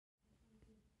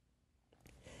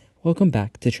Welcome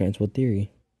back to Transport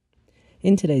Theory.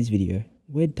 In today's video,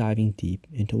 we're diving deep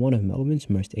into one of Melbourne's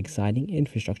most exciting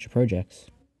infrastructure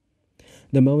projects,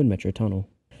 the Melbourne Metro Tunnel.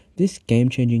 This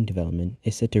game-changing development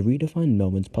is set to redefine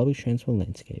Melbourne's public transport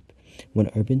landscape when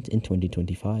it opens in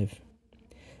 2025.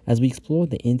 As we explore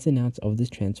the ins and outs of this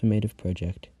transformative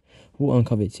project, we'll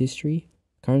uncover its history,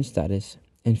 current status,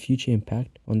 and future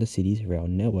impact on the city's rail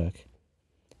network.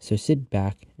 So sit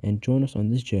back and join us on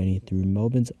this journey through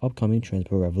Melbourne's upcoming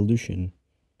transport revolution.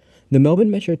 The Melbourne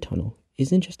Metro Tunnel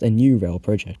isn't just a new rail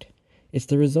project, it's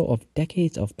the result of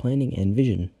decades of planning and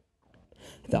vision.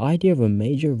 The idea of a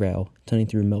major rail tunneling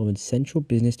through Melbourne's central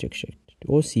business district,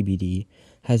 or CBD,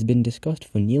 has been discussed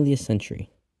for nearly a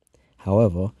century.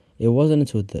 However, it wasn't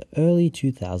until the early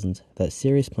 2000s that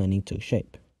serious planning took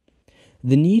shape.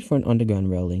 The need for an underground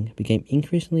rail link became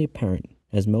increasingly apparent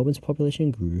as Melbourne's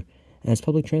population grew and its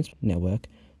public transport network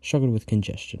struggled with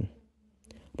congestion.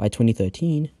 By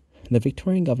 2013, the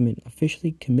Victorian government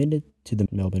officially committed to the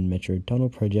Melbourne Metro Tunnel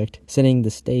project, setting the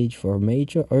stage for a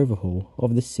major overhaul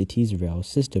of the city's rail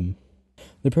system.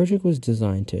 The project was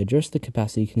designed to address the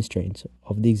capacity constraints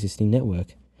of the existing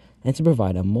network and to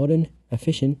provide a modern,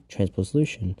 efficient transport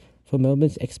solution for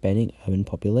Melbourne's expanding urban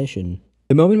population.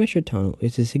 The Melbourne Metro Tunnel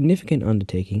is a significant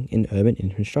undertaking in urban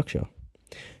infrastructure.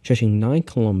 Stretching 9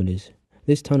 kilometres,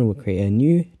 this tunnel will create a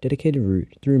new, dedicated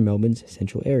route through Melbourne's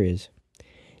central areas.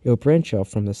 It will branch off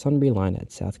from the Sunbury line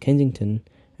at South Kensington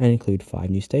and include 5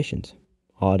 new stations: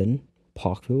 Arden,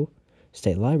 Parkville,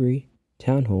 State Library,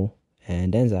 Town Hall,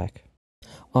 and Anzac.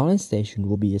 Arden Station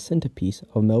will be a centrepiece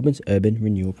of Melbourne's urban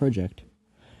renewal project.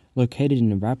 Located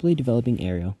in a rapidly developing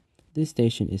area, this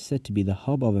station is set to be the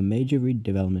hub of a major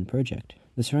redevelopment project.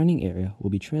 The surrounding area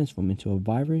will be transformed into a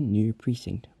vibrant new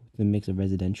precinct with a mix of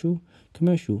residential,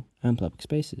 commercial, and public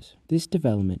spaces. This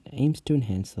development aims to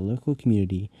enhance the local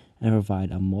community and provide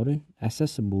a modern,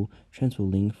 accessible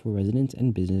transport link for residents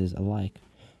and businesses alike.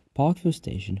 Parkville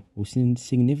Station will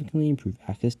significantly improve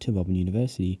access to Melbourne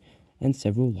University and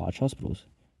several large hospitals.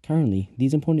 Currently,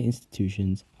 these important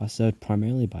institutions are served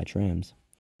primarily by trams,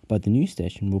 but the new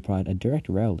station will provide a direct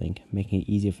rail link, making it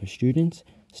easier for students,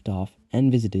 staff,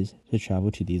 and visitors to travel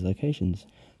to these locations.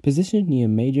 Positioned near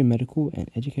major medical and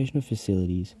educational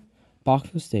facilities,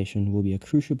 Parkville Station will be a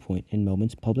crucial point in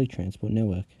Melbourne's public transport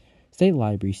network. State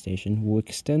Library Station will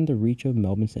extend the reach of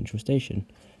Melbourne Central Station,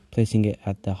 placing it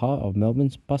at the heart of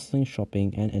Melbourne's bustling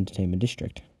shopping and entertainment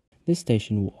district. This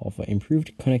station will offer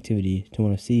improved connectivity to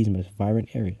one of the city's most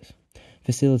vibrant areas,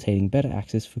 facilitating better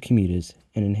access for commuters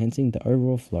and enhancing the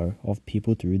overall flow of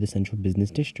people through the central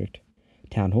business district.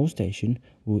 Town Hall Station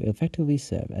will effectively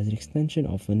serve as an extension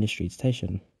of Flinders Street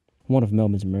Station, one of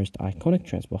Melbourne's most iconic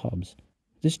transport hubs.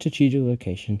 This strategic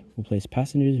location will place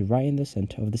passengers right in the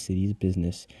centre of the city's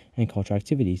business and cultural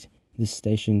activities. This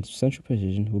station's central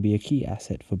position will be a key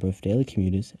asset for both daily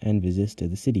commuters and visitors to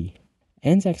the city.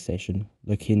 Anzac Station,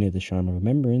 located near the Shrine of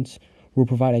Remembrance, will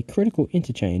provide a critical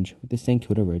interchange with the St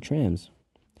Kilda Road trams.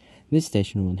 This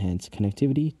station will enhance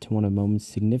connectivity to one of Melbourne's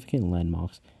significant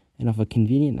landmarks and offer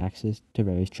convenient access to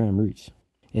various tram routes.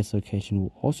 Its location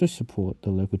will also support the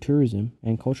local tourism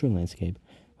and cultural landscape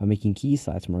by making key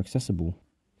sites more accessible.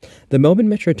 The Melbourne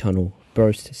Metro Tunnel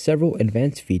boasts several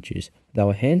advanced features that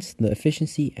will enhance the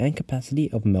efficiency and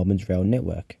capacity of Melbourne's rail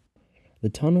network. The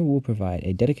tunnel will provide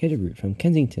a dedicated route from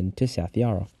Kensington to South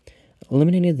Yarra,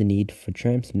 eliminating the need for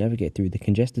trams to navigate through the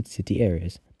congested city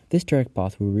areas. This direct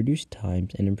path will reduce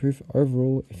times and improve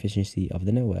overall efficiency of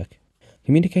the network.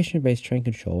 Communication-based Train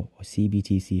Control, or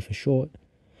CBTC for short,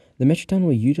 the Metro Tunnel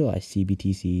will utilize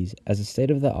CBTCs as a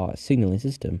state-of-the-art signalling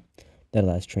system that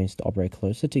allows trains to operate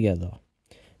closer together.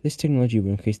 This technology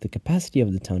will increase the capacity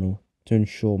of the tunnel to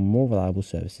ensure more reliable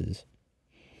services.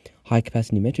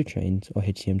 High-capacity metro trains, or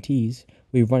HCMTs,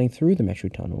 will be running through the Metro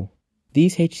Tunnel.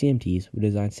 These HCMTs were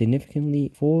designed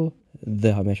significantly for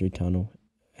the Metro Tunnel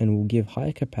and will give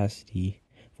higher capacity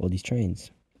for these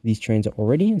trains. These trains are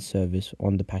already in service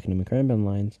on the Pakenham and Cranbourne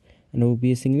lines and will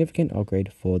be a significant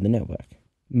upgrade for the network.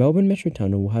 Melbourne Metro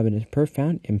Tunnel will have a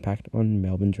profound impact on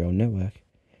Melbourne's rail network,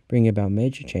 bringing about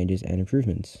major changes and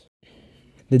improvements.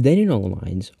 The Dandenong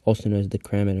lines, also known as the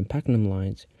Cranbourne and Pakenham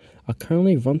lines, are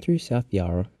currently run through South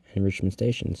Yarra and Richmond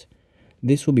stations.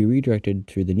 This will be redirected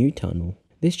through the new tunnel.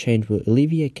 This change will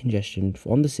alleviate congestion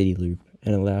on the city loop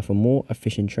and allow for more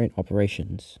efficient train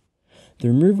operations. The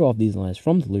removal of these lines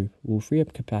from the loop will free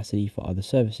up capacity for other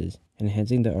services,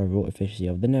 enhancing the overall efficiency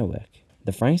of the network.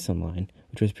 The Frankston line,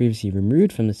 which was previously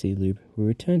removed from the city loop, will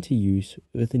return to use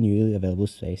with the newly available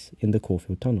space in the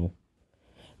Caulfield Tunnel.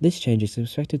 This change is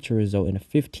expected to result in a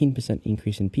 15%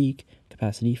 increase in peak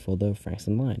capacity for the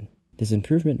Frankston line. This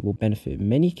improvement will benefit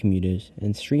many commuters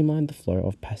and streamline the flow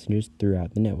of passengers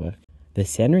throughout the network. The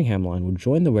Sandringham line will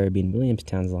join the Werribee and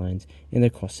Williamstown lines in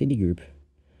the cross-city group,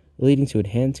 leading to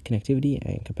enhanced connectivity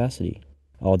and capacity.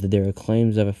 Although there are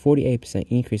claims of a 48%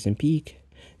 increase in peak,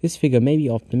 this figure may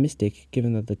be optimistic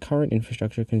given that the current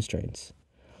infrastructure constraints.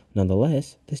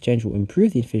 Nonetheless, this change will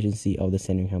improve the efficiency of the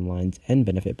Sandringham lines and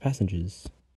benefit passengers.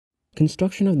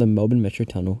 Construction of the Melbourne Metro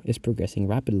Tunnel is progressing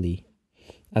rapidly.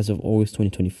 As of August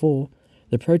 2024,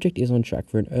 the project is on track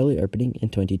for an early opening in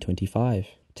 2025.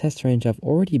 Test trains have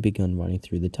already begun running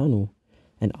through the tunnel,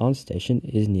 and Arm Station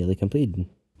is nearly completed.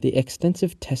 The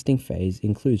extensive testing phase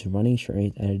includes running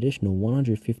trains an additional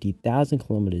 150,000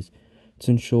 kilometers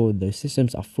to ensure those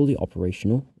systems are fully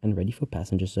operational and ready for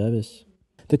passenger service.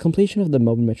 The completion of the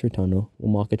Melbourne Metro Tunnel will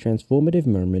mark a transformative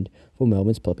moment for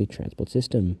Melbourne's public transport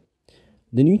system.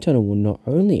 The new tunnel will not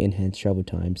only enhance travel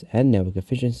times and network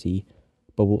efficiency,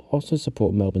 but will also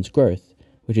support Melbourne's growth,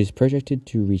 which is projected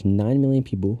to reach 9 million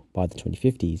people by the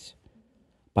 2050s.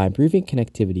 By improving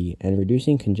connectivity and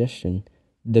reducing congestion,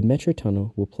 the Metro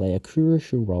Tunnel will play a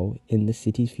crucial role in the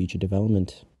city's future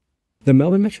development. The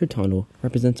Melbourne Metro Tunnel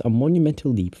represents a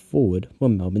monumental leap forward for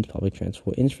Melbourne's public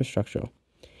transport infrastructure.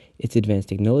 Its advanced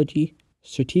technology,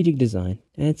 strategic design,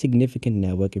 and significant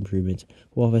network improvements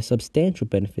will offer substantial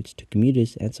benefits to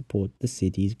commuters and support the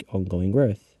city's ongoing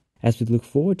growth. As we look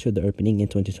forward to the opening in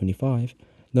 2025,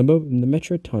 the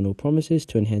Metro Tunnel promises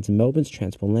to enhance Melbourne's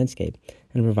transport landscape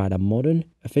and provide a modern,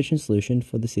 efficient solution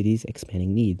for the city's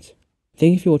expanding needs.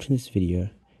 Thank you for watching this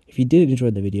video. If you did enjoy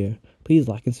the video, please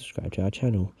like and subscribe to our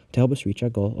channel to help us reach our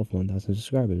goal of 1,000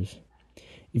 subscribers.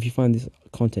 If you find this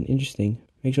content interesting,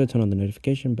 make sure to turn on the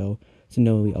notification bell to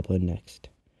know when we upload next.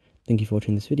 Thank you for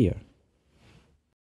watching this video.